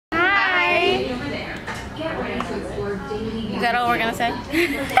Is that all we're gonna say?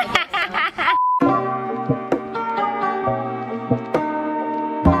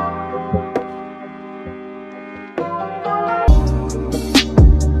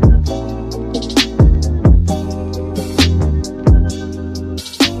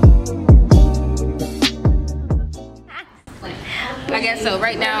 So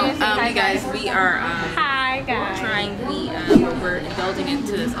right now, you guys, we are trying the we're indulging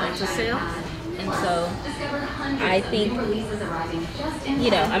into this Ulta sale, and so I think,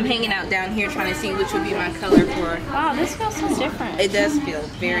 you know, I'm hanging out down here trying to see which would be my color for. Wow, this feels so different. It does feel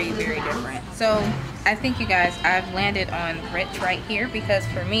very, very different. So I think, you guys, I've landed on rich right here because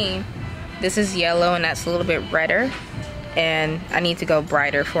for me, this is yellow and that's a little bit redder, and I need to go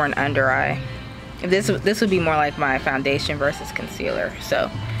brighter for an under eye. This would be more like my foundation versus concealer. So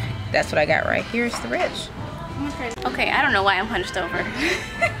that's what I got right here is the rich. Okay, I don't know why I'm hunched over.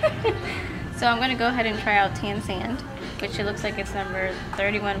 So I'm gonna go ahead and try out Tan Sand, which it looks like it's number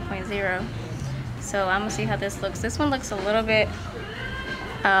 31.0. So I'm gonna see how this looks. This one looks a little bit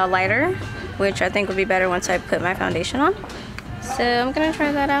lighter, which I think would be better once I put my foundation on. So I'm gonna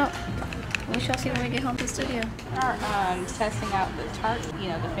try that out. We shall see when we get home to the studio. We're testing out the Tarte, you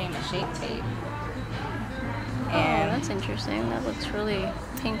know, the famous Shape Tape. And oh, that's interesting. That looks really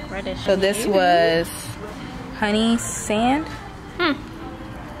pink reddish. So this was Honey Sand?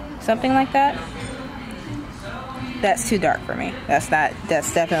 Something like that. That's too dark for me. That's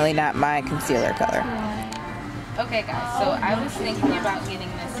definitely not my concealer color. Okay guys, so I was thinking about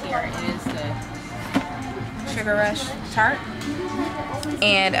getting this here. It is the Sugar Rush Tarte.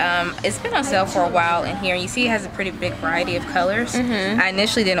 And it's been on sale for a while in here. You see it has a pretty big variety of colors. I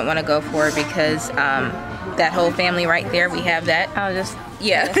initially didn't want to go for it because that whole family right there, we have that. I was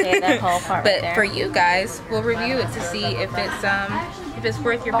just say that whole part. But right there. for you guys, we'll review it to see if it's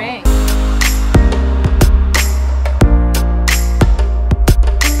worth your bang.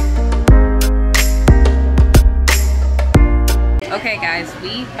 Okay guys,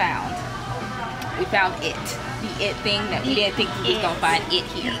 we found it. The it thing that we didn't think we was gonna find it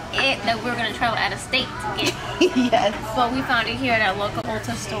here. It that we were gonna travel out of state to get. Yes. But we found it here at our local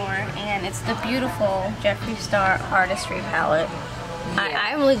Ulta store, and it's the beautiful Jeffree Star Artistry palette. Yeah.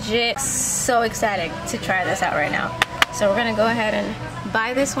 I'm legit so excited to try this out right now. So we're gonna go ahead and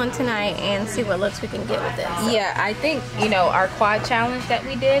buy this one tonight and see what looks we can get with it. So. Yeah, I think, you know, our quad challenge that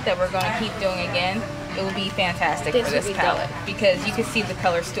we did that we're gonna keep doing again, it will be fantastic for this palette because you can see the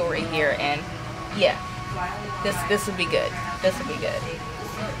color story here, and yeah, this will be good. This will be good.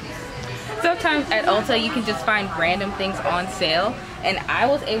 Sometimes at Ulta you can just find random things on sale, and I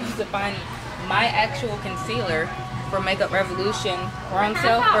was able to find my actual concealer for Makeup Revolution on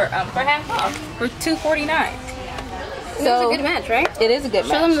sale for half off for $2.49. So it's a good match, right? It is a good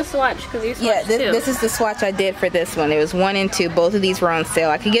match. Show them the swatch because you swatched this is the swatch I did for this one. It was 1 and 2. Both of these were on sale.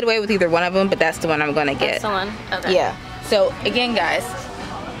 I could get away with either one of them, but that's the one I'm gonna get. That's the one. Okay. Yeah. So again, guys,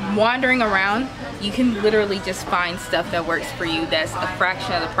 wandering around, you can literally just find stuff that works for you that's a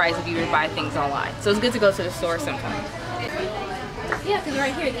fraction of the price if you were to buy things online. So it's good to go to the store sometimes. Yeah, because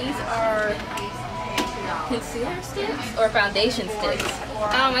right here, these are concealer sticks or foundation sticks.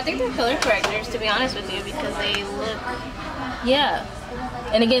 I think they're color correctors, to be honest with you, because they look. Yeah.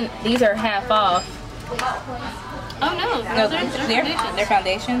 And again, these are half off. Oh no, they're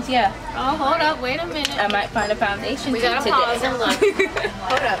foundations, yeah. Oh, hold up, wait a minute. I might find a foundation. We gotta pause and look.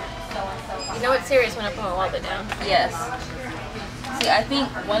 Hold up. You know it's serious when I put my wallet down. Yes. See, I think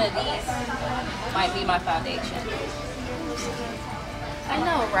one of these might be my foundation. I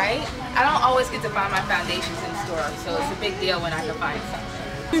know, right? I don't always get to find my foundations in store, so it's a big deal when I can find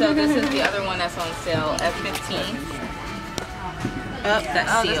something. So this is the other one that's on sale at 15. Oh,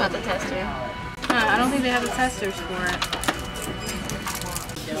 that's sealed. That's not the tester. I don't think they have the testers for it.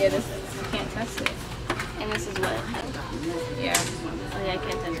 Yeah, this you can't test it. And this is what? Yeah. Oh yeah, I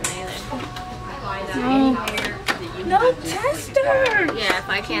can't test it either. No tester! Yeah, if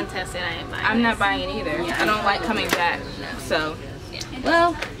I can't test it, I ain't buying it. I'm not buying it either. I don't like coming back, so.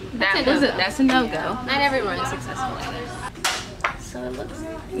 Well, that's a no-go. Not everyone is successful either. So it looks.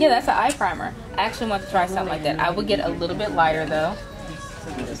 Yeah, that's an eye primer. I actually want to try something like that. I would get a little bit lighter though.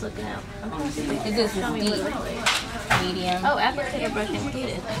 I'm just looking out. Is this deep, medium? Oh, applicator brush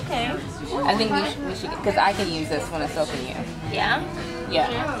included. Okay. I think we should because I can use this when it's open you. Yeah.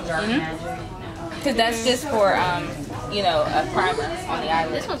 Yeah. Because that's just for you know, a primer on the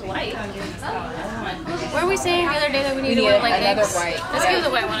eyelid. This one's white. Were we saying the other day that we need to wear like another eggs? white? Let's give the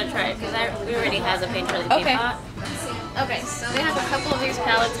white one a try because we already has a picture of the okay. pot. Okay, so they have a couple of these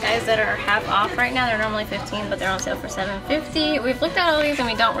palettes, guys, that are half off right now. They're normally $15, but they're on sale for $7.50. We've looked at all these and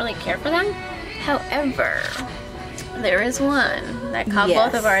we don't really care for them. However, there is one that caught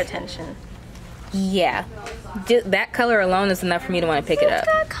both of our attention. Yeah, that color alone is enough for me to want to pick it up.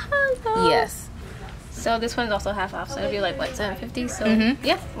 That color. Yes. So this one's also half off, so it'll be like what, $7.50. So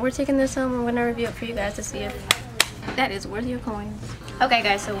yeah, we're taking this home. We're gonna review it for you guys to see if that is worth your coins. Okay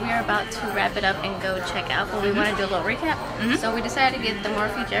guys, so we're about to wrap it up and go check out, but we want to do a little recap. So we decided to get the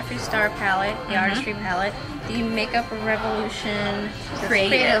Morphe Jeffree Star palette, the Artistry palette, the Makeup Revolution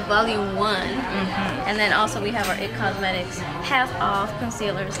Creative Volume 1, and then also we have our IT Cosmetics half off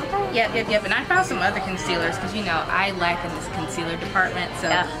concealers. Yep. And I found some other concealers because, you know, I lack in this concealer department. So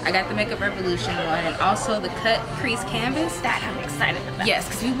I got the Makeup Revolution one and also the Cut Crease Canvas. That I'm excited about. Yes,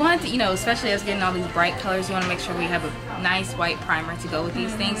 because we wanted to, you know, especially as getting all these bright colors, we want to make sure we have a nice white primer to go with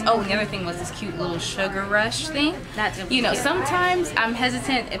these things. Oh, and the other thing was this cute little Sugar Rush thing. That's you know, sometimes I'm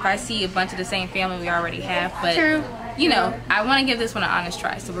hesitant if I see a bunch of the same family we already have, but true. You know, I want to give this one an honest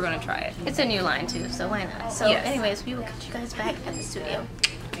try, so we're gonna try it. It's a new line too, so why not? So anyways, we will catch you guys back at the studio.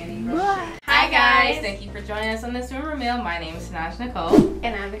 Hi guys, thank you for joining us on this rumor mill. My name is Tenaj Nicole.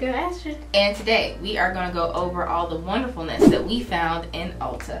 And I'm the good Astrid. And today we are going to go over all the wonderfulness that we found in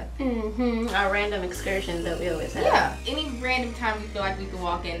Ulta. Our random excursions that we always have. Yeah, any random time we feel like we can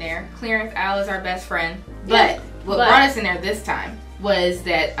walk in there. Clearance aisle is our best friend. But what brought us in there this time was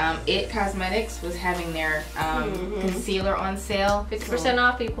that IT Cosmetics was having their concealer on sale. 50%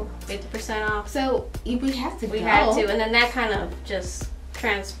 off, people. 50% off. So we have to go. We had to, and then that kind of just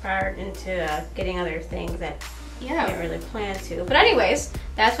transpired into getting other things that we didn't really plan to. But anyways,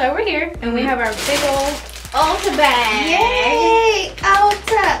 that's why we're here, and we have our big old Ulta bag. Yay,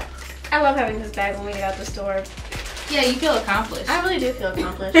 Ulta! I love having this bag when we get out the store. Yeah, you feel accomplished. I really do feel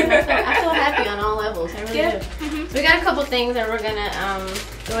accomplished. I feel happy on all levels. I really do. So we got a couple things that we're gonna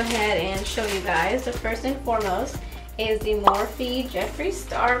go ahead and show you guys. The first and foremost is the Morphe Jeffree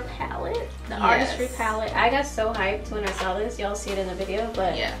Star palette, the Artistry palette. I got so hyped when I saw this. Y'all see it in the video,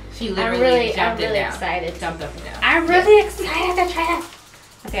 but she literally I'm really excited. Jumped up and down. I'm really excited to try that.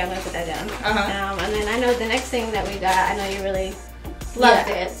 Okay, I'm gonna put that down. And then I know the next thing that we got, I know you really loved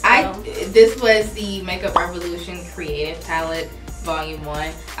it. So. This was the Makeup Revolution Creative Palette Volume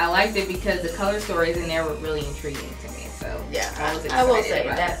 1. I liked it because the color stories in there were really intriguing to me. So I was excited. I will say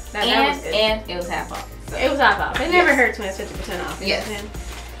that was good. And it was half off. So. It was half off. It never hurts when it's 50% off. Yes.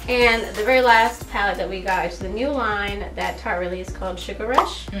 And the very last palette that we got is the new line that Tarte released called Sugar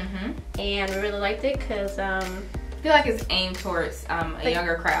Rush. And we really liked it because I feel like it's aimed towards a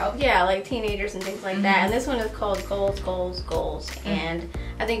younger crowd. Yeah, like teenagers and things like that. And this one is called Goals, Goals, Goals. And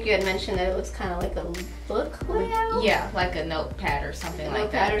I think you had mentioned that it looks kind of like a book layout. Yeah, like a notepad or something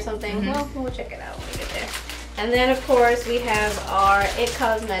like that. Notepad or something. Well, we'll check it out when we get there. And then, of course, we have our IT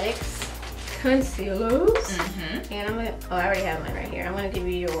Cosmetics concealers. And I'm gonna, I already have mine right here. I'm gonna give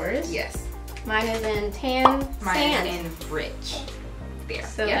you yours. Yes. Mine is in tan sand. Mine is in rich. There.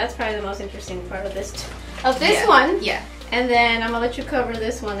 So that's probably the most interesting part of this one. Yeah. And then I'm gonna let you cover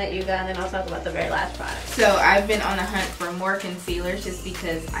this one that you got, and then I'll talk about the very last product. So I've been on a hunt for more concealers just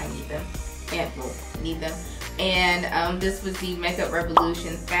because I need them. And we'll need them. And this was the Makeup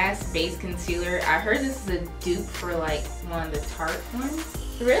Revolution Fast Base Concealer. I heard this is a dupe for like one of the Tarte ones.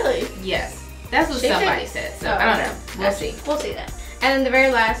 Really? Yes. That's what somebody said. So I don't know. We'll see. We'll see that. And then the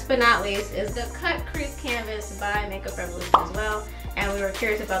very last but not least is the Cut Crease Canvas by Makeup Revolution as well. And we were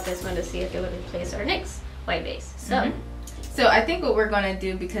curious about this one to see if it would replace our NYX white base. So, so I think what we're going to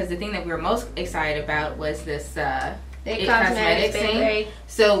do, because the thing that we were most excited about was this IT Cosmetics thing.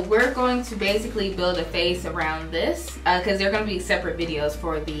 So we're going to basically build a face around this because they're going to be separate videos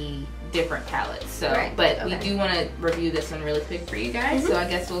for the different palettes. So, but we do want to review this one really quick for you guys. So I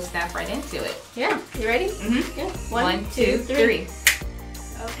guess we'll snap right into it. Yeah. You ready? Yeah. 1, 2, 3.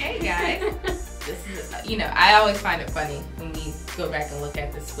 Okay, guys. This is, you know, I always find it funny when we go back and look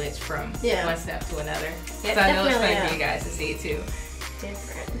at the switch from one step to another. Yeah, so I know it's fun for you guys to see too.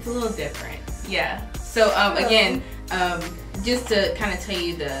 Different. It's a little different. Yeah. So again, just to kind of tell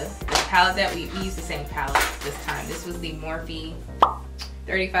you the palette that we used the same palette this time. This was the Morphe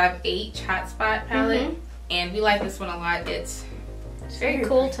 35H Hotspot palette, and we like this one a lot. It's very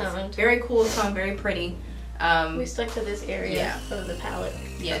cool toned. Very cool tone, very pretty. We stuck to this area of the palette.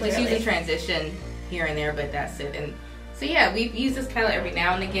 Yeah, just use a transition here and there, but that's it. And so yeah, we've used this palette every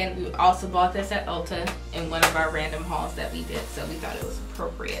now and again. We also bought this at Ulta in one of our random hauls that we did, so we thought it was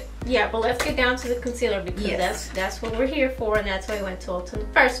appropriate. Yeah, but let's get down to the concealer because that's what we're here for, and that's why we went to Ulta in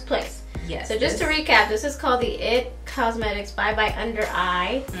the first place. Yes. So just to recap, this is called the IT Cosmetics Bye Bye Under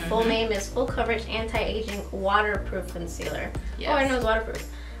Eye. Full name is Full Coverage Anti-Aging Waterproof Concealer. Yes. Oh, I know it's waterproof.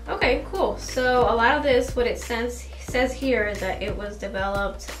 Okay, cool. So a lot of this, what it says here is that it was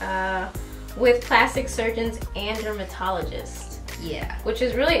developed with plastic surgeons and dermatologists. Yeah. Which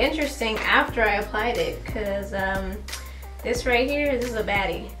is really interesting after I applied it, because this right here, this is a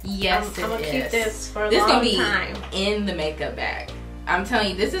baddie. Yes, I'm gonna keep this for a long time. This gonna be in the makeup bag. I'm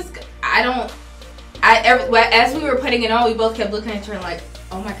telling you, this is. As we were putting it on, we both kept looking at her and like,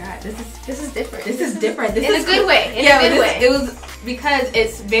 oh my god, this is different. This is different. This in is a good way. In a good way. It was because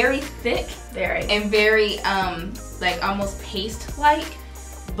it's very thick, and very like almost paste like,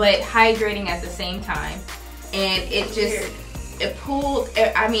 but hydrating at the same time, and it just it pulled.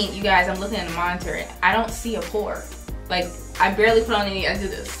 I mean, you guys, I'm looking at the monitor. I don't see a pore. Like, I barely put on any. I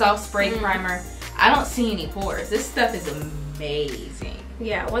did a soft spray primer. I don't see any pores. This stuff is amazing.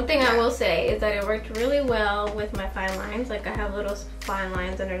 Yeah, one thing I will say is that it worked really well with my fine lines. Like, I have little fine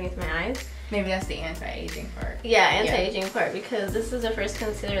lines underneath my eyes. Maybe that's the anti-aging part. Yeah, anti-aging part, because this is the first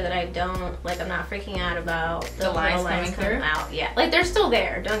concealer that I don't, like, I'm not freaking out about the lines coming out. Yeah, like, they're still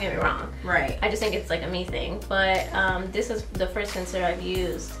there, don't get me wrong. Right. I just think it's like a me thing. But this is the first concealer I've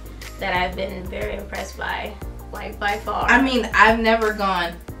used that I've been very impressed by, like, by far. I mean, I've never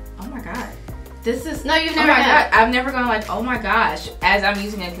gone, oh my god. This is no, you've never. Oh my god, I've never gone like, oh my gosh, as I'm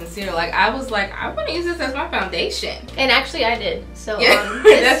using a concealer. Like, I was like, I want to use this as my foundation. And actually, I did. So yeah,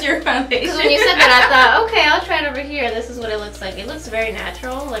 that's your foundation. Because when you said that, I thought, okay, I'll try it over here. This is what it looks like. It looks very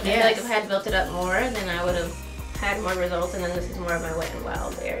natural. Like, I feel like if I had built it up more, then I would have had more results. And then this is more of my Wet n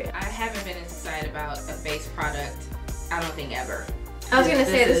Wild area. I haven't been excited about a base product, I don't think ever. I was gonna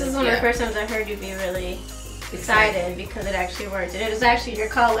say, this is one of the first times I heard you be really excited because it actually worked. It was actually your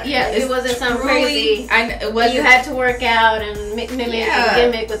color. Yeah, it wasn't some crazy. It wasn't. You had to work out and mimic and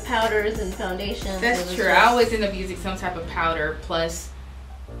gimmick with powders and foundations. That's true. I always end up using some type of powder plus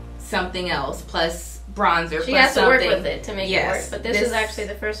something else plus bronzer. So you have to work with it to make it work. But this is actually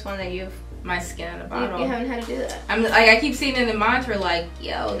the first one that you've. My skin at the bottom. You haven't had to do that. I'm like, I keep seeing in the monitor like,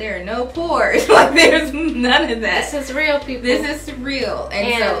 yo, there are no pores. Like, there's none of that. This is real, people. This is real.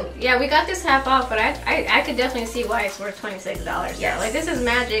 And so yeah, we got this half off, but I could definitely see why it's worth $26. Yeah, like, this is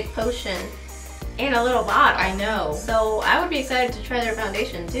magic potion in a little bottle. I know. So I would be excited to try their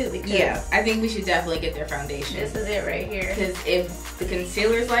foundation too, because I think we should definitely get their foundation. This is it right here. Because if the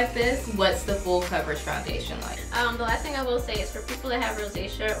concealer's like this, what's the full coverage foundation like? The last thing I will say is for people that have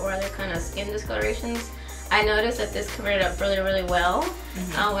rosacea or other kind of skin discolorations, I noticed that this covered it up really, really well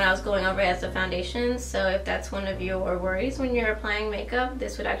when I was going over it as a foundation. So if that's one of your worries when you're applying makeup,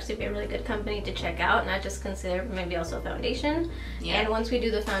 this would actually be a really good company to check out. Not just concealer, but maybe also foundation. Yeah. And once we do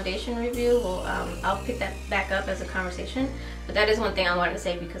the foundation review, we'll I'll pick that back up as a conversation. But that is one thing I wanted to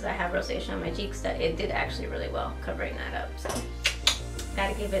say, because I have rosacea on my cheeks, that it did actually really well covering that up. So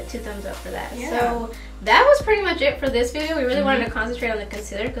gotta give it 2 thumbs up for that. Yeah. So that was pretty much it for this video. We really wanted to concentrate on the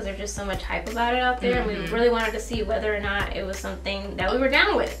concealer because there's just so much hype about it out there, and we really wanted to see whether or not it was something that we were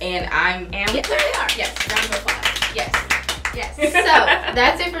down with. And we clearly are. Yes, round of applause. Yes. Yes. So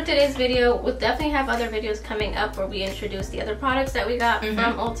that's it for today's video. We'll definitely have other videos coming up where we introduce the other products that we got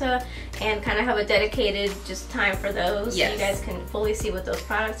from Ulta and kind of have a dedicated just time for those, so you guys can fully see what those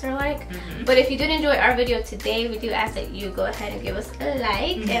products are like. But if you did enjoy our video today, we do ask that you go ahead and give us a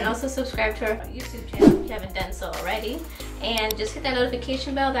like and also subscribe to our YouTube channel if you haven't done so already, and just hit that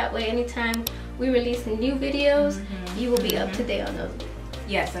notification bell. That way anytime we release new videos, you will be up to date on those.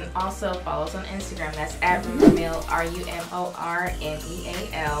 Yes, and also follow us on Instagram. That's at Rumormeal, RUMORMEAL.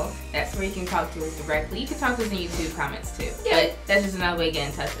 That's where you can talk to us directly. You can talk to us in YouTube comments too. Yeah. But that's just another way to get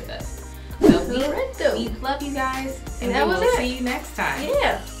in touch with us. So we love you guys, and we will see you next time.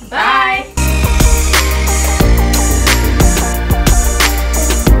 Yeah. Bye.